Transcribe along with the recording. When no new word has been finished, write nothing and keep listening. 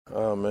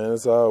Oh man,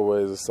 it's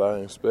always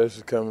exciting,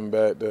 especially coming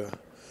back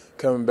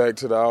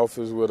to the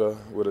office with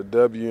a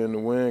W in the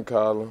win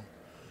column.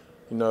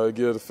 You know, it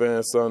gives the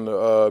fans something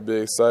to be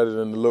excited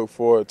and to look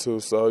forward to.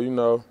 So, you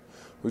know,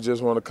 we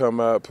just want to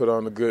come out, put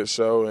on a good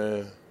show,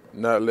 and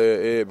not lay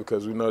an egg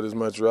because we know this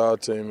Montreal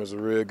team is a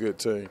real good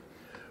team.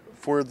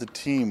 For the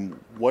team,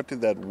 what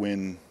did that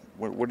win?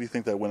 What do you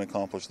think that win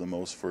accomplished the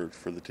most for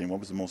the team? What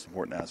was the most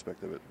important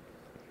aspect of it?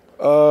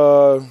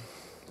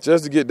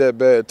 Just to get that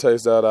bad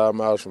taste out of our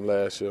mouths from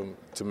last year,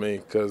 to me,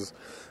 because,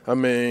 I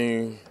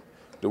mean,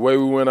 the way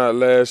we went out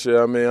last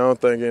year, I mean, I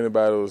don't think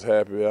anybody was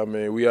happy. I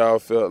mean, we all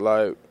felt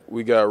like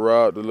we got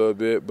robbed a little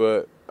bit,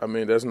 but, I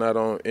mean, that's not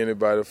on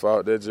anybody's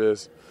fault. That's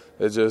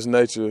just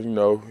nature, you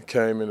know,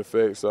 came in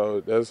effect.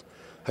 So that's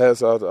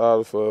hats off to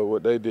Ottawa for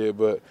what they did.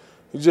 But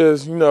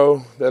just, you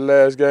know, that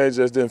last game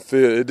just didn't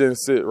feel, it didn't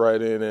sit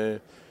right in. And,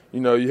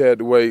 you know, you had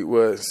to wait,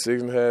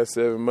 6.5,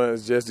 7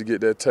 months just to get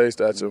that taste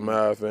out your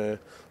mouth. And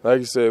like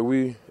you said,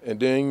 and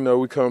then, you know,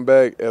 we come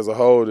back as a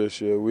whole this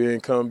year. We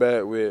didn't come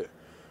back with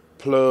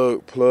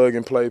plug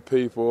and play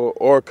people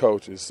or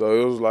coaches. So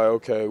it was like,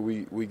 okay,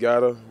 we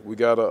got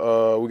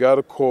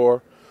a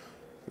core.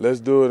 Let's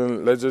do it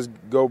and let's just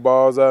go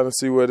balls out and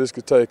see where this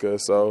could take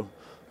us. So,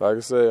 like I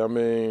say, I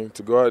mean,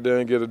 to go out there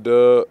and get a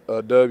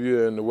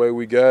W and the way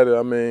we got it,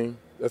 I mean,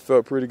 that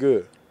felt pretty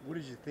good. What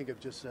did you think of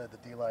just the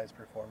D-Lions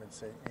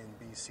performance in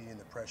BC and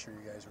the pressure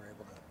you guys were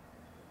able to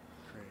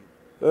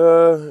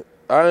create?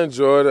 I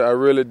enjoyed it. I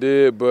really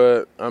did.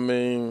 But, I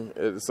mean,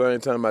 at the same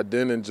time, I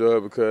didn't enjoy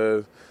it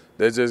because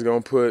they're just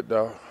going to put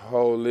the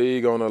whole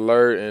league on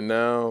alert, and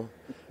now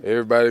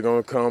everybody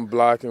going to come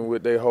blocking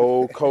with their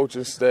whole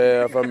coaching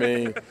staff. I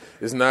mean,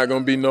 it's not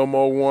going to be no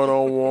more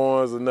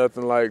one-on-ones or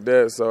nothing like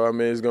that. So, I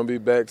mean, it's going to be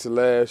back to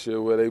last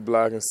year where they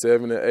blocking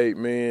 7 to 8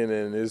 men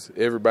and it's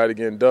everybody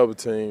getting double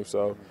teamed.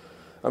 So,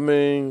 I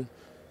mean,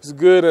 it's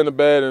good and a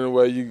bad in a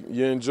way.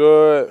 You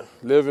enjoy it,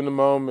 live in the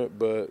moment,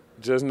 but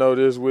just know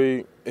this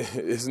week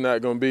it's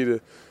not going to be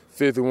the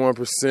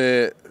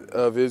 51%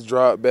 of his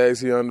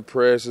dropbacks. He under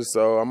pressure,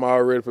 so I'm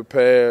already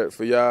prepared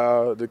for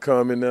y'all to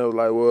come in there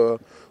like, well,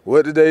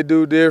 what did they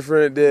do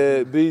different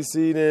that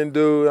BC didn't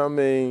do? I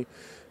mean,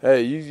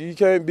 hey, you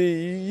can't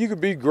be – you could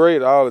be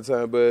great all the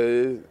time,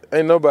 but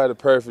ain't nobody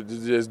perfect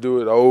to just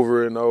do it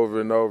over and over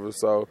and over.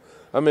 So,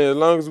 I mean, as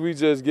long as we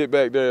just get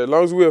back there, as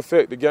long as we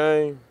affect the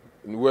game,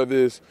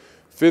 whether it's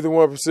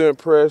 51%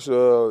 pressure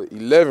or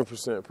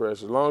 11%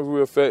 pressure, as long as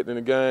we're affecting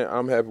the game,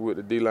 I'm happy with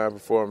the D-line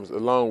performance,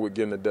 along with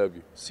getting a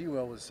W.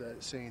 Sewell was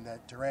saying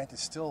that Durant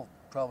is still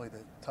probably the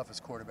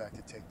toughest quarterback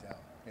to take down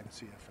in the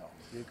CFL.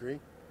 Do you agree?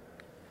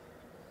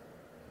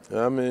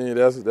 I mean,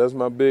 that's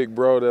my big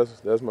bro.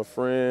 That's my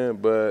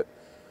friend, but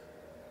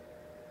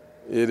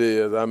it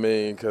is. I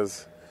mean,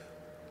 because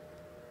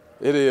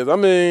it is. I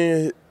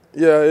mean,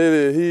 yeah, it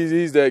is.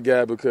 He's that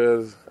guy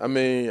because, I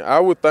mean, I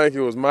would think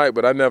it was Mike,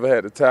 but I never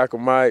had to tackle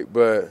Mike.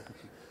 But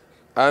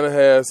I done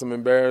had some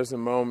embarrassing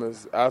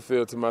moments, I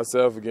feel, to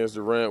myself against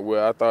Durant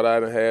where I thought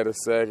I done had a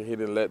sack and he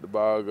didn't let the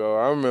ball go.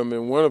 I remember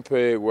in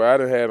Winnipeg where I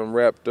done had him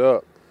wrapped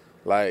up.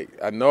 Like,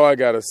 I know I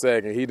got a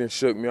sack, and he done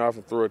shook me off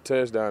and threw a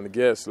touchdown to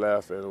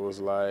Getzlaf, and it was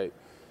like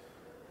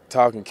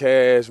talking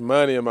cash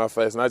money in my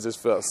face, and I just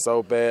felt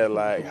so bad,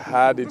 like,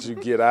 how did you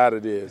get out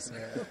of this?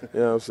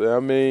 You know what I'm saying? I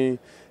mean,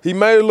 he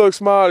made it look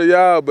small to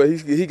y'all, but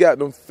he got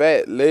them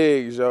fat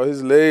legs, yo.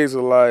 His legs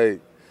are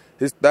like,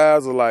 his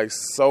thighs are like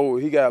so,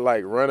 he got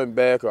like running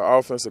back or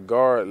offensive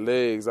guard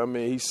legs. I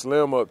mean, he's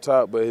slim up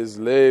top, but his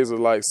legs are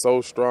like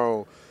so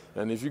strong.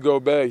 And if you go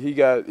back,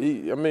 I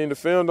mean, the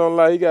film don't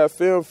lie. He got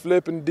film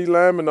flipping D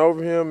linemen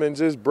over him and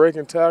just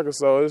breaking tackles.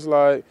 So it's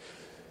like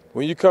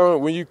when you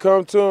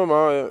come to him,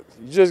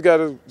 you just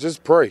gotta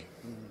just pray.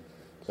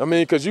 I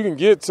mean, because you can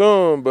get to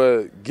him,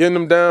 but getting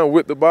him down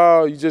with the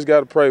ball, you just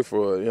gotta pray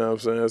for it. You know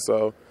what I'm saying?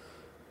 So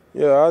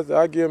yeah,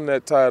 I give him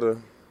that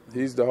title.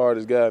 He's the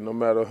hardest guy, no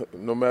matter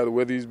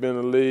whether he's been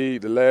in the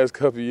league the last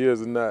couple of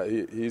years or not.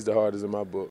 He's the hardest in my book.